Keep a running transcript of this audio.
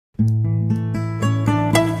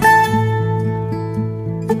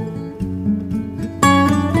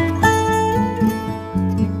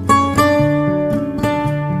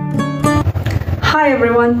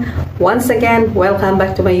everyone, once again welcome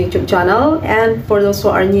back to my YouTube channel, and for those who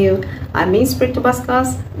are new, I'm Miss Espiritu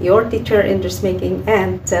Bascos, your teacher in dressmaking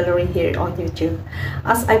and tailoring here on YouTube.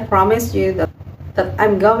 As I promised you that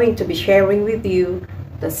I'm going to be sharing with you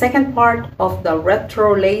the second part of the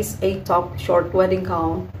retro lace A-top short wedding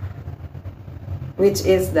gown, which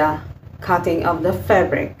is the cutting of the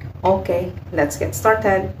fabric. Okay, let's get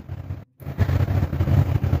started.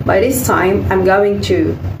 By this time, I'm going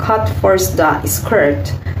to cut first the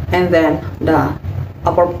skirt and then the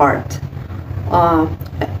upper part.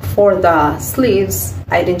 For the sleeves,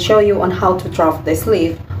 I didn't show you on how to draft the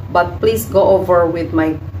sleeve, but please go over with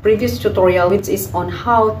my previous tutorial, which is on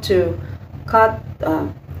how to cut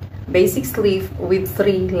basic sleeve with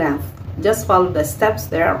 3 lengths. Just follow the steps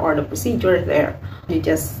there or the procedure there. You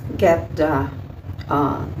just get the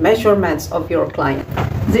measurements of your client.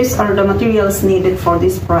 These are the materials needed for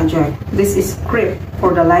this project. This is crib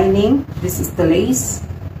for the lining. This is the lace.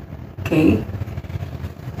 Okay.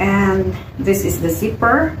 And this is the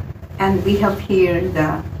zipper. And we have here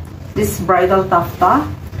this bridal taffeta.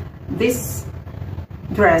 This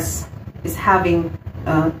dress is having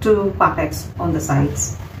 2 pockets on the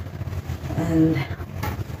sides. And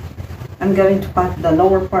I'm going to cut the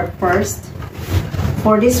lower part first.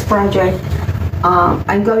 For this project,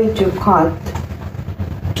 I'm going to cut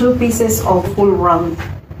 2 pieces of full round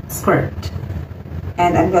skirt,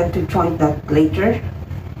 and I'm going to join that later.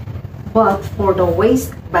 But for the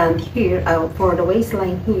waistband here, for the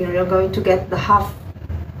waistline here, you're going to get the half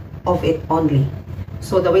of it only.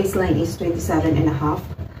 So the waistline is 27.5.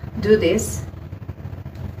 Do this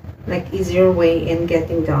like easier way in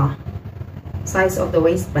getting the size of the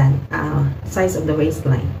waistband, size of the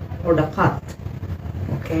waistline or the cut.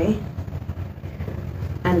 Okay.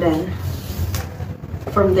 And then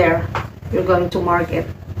from there, you're going to mark it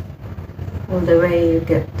all the way. You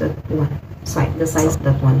get that one side, the size of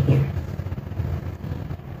that one here.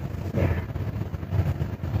 There.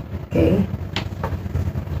 Okay.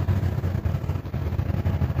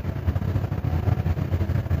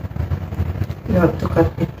 You have to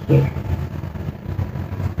cut it here.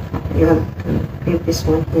 You have to leave this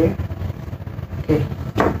one here. Okay.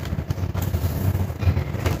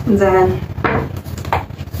 Then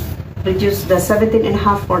reduce the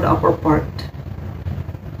 17.5 for the upper part.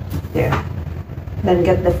 There. Then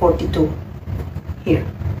get the 42 here.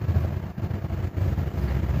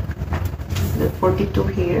 The 42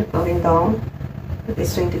 here going down. It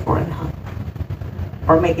is 24.5.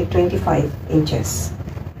 Or make it 25 inches.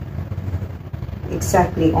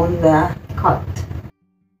 Exactly on the cut.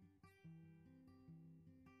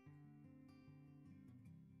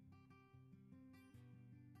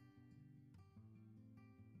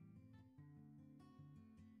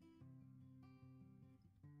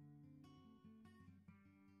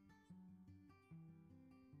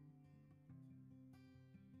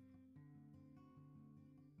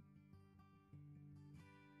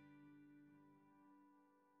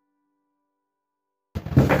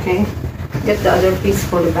 Okay, get the other piece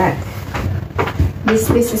for the back. This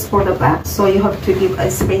piece is for the back, so you have to give a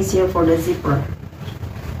space here for the zipper.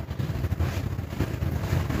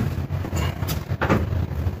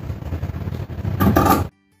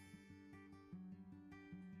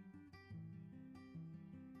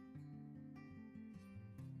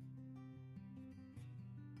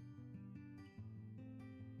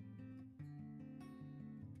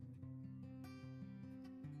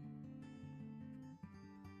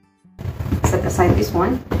 Set aside this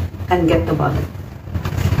one and get the bottom.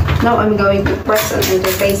 Now I'm going to press an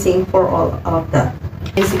interfacing for all of the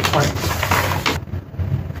basic part.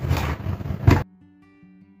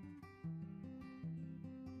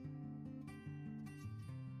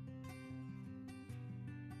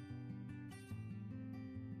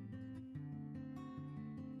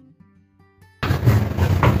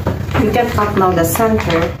 You can cut now the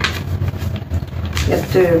center. You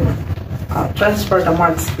have to transfer the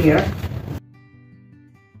marks here.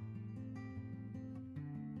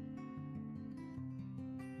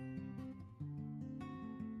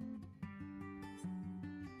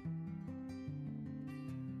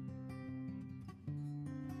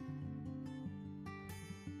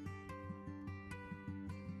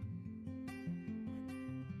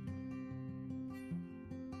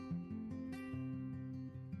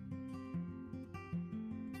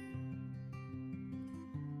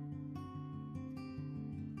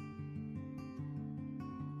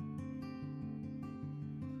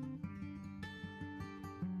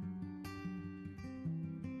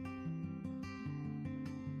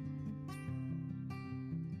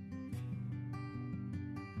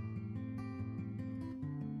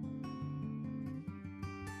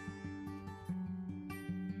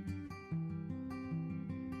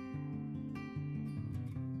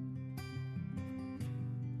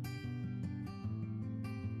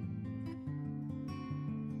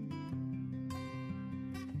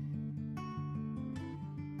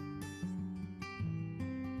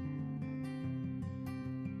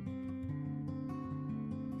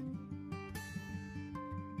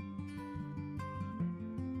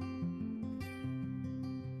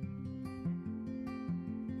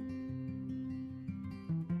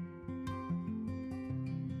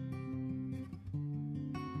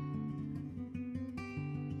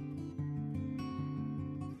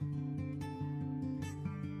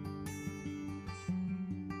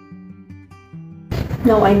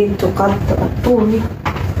 Now I need to cut the tool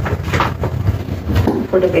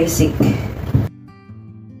for the basic.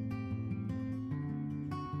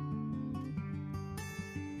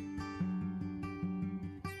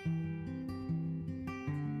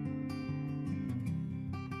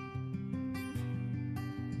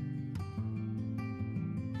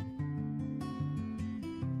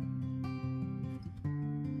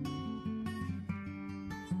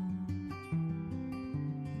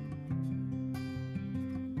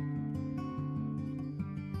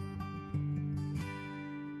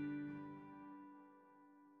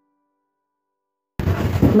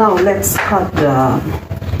 Now let's cut the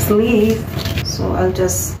sleeve. So I'll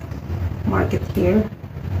just mark it here.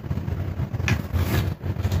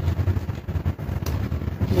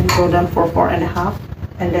 Then go down for 4.5,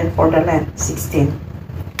 and then for the length 16.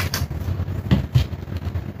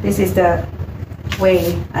 This is the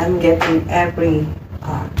way I'm getting every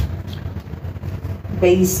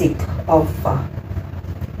basic of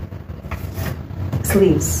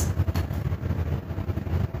sleeves.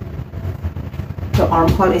 The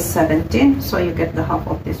armhole is 17, so you get the half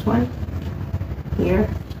of this one here,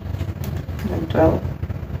 then 12,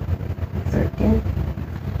 13,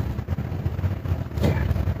 there.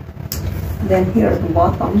 Then here at the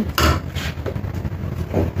bottom,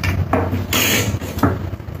 okay,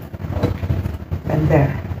 and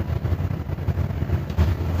there.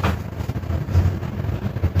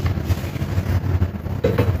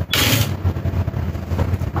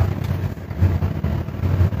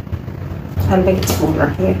 I'll make it smaller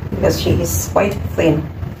here because she is quite thin.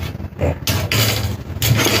 There.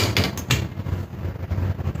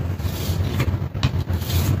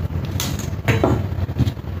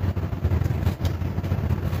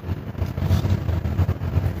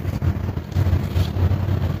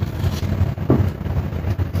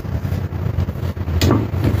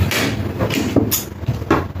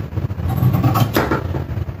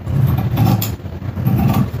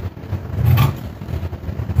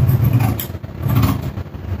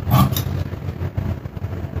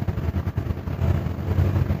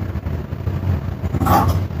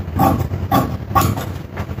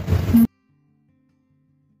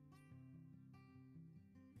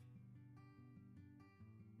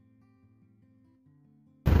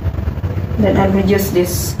 Then I'll reduce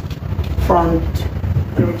this front.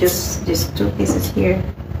 I'll reduce these two pieces here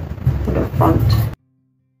to the front.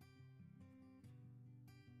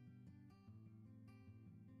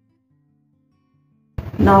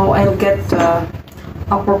 Now I'll get the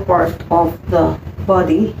upper part of the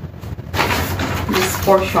body, this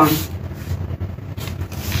portion.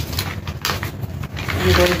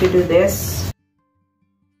 I'm going to do this.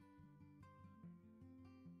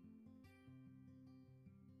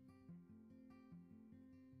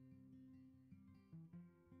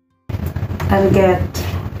 I'll get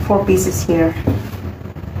 4 pieces here.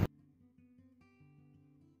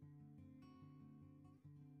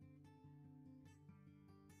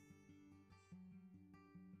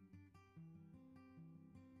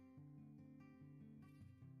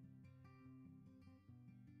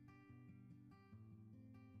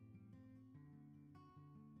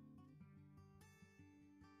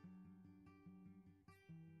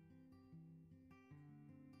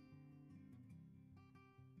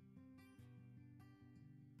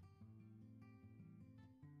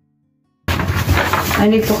 I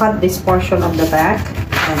need to cut this portion of the back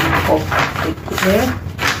and pop it here.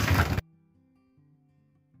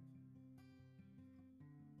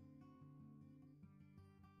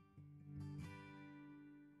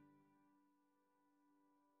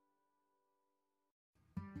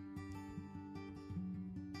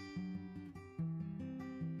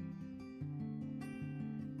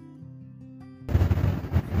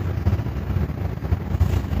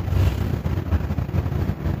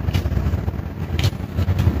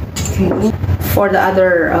 For the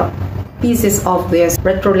other pieces of this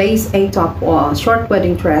retro lace A-top short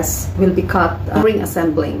wedding dress will be cut during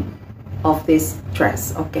assembling of this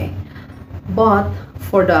dress. Okay, but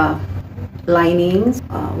for the linings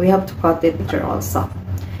we have to cut it here also,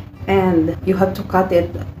 and you have to cut it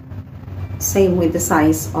same with the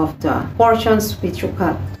size of the portions which you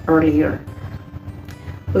cut earlier.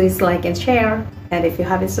 Please like and share, and if you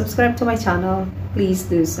haven't subscribed to my channel, please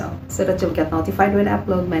do so that you'll get notified when I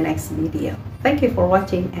upload my next video. Thank you for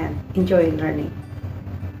watching and enjoy learning.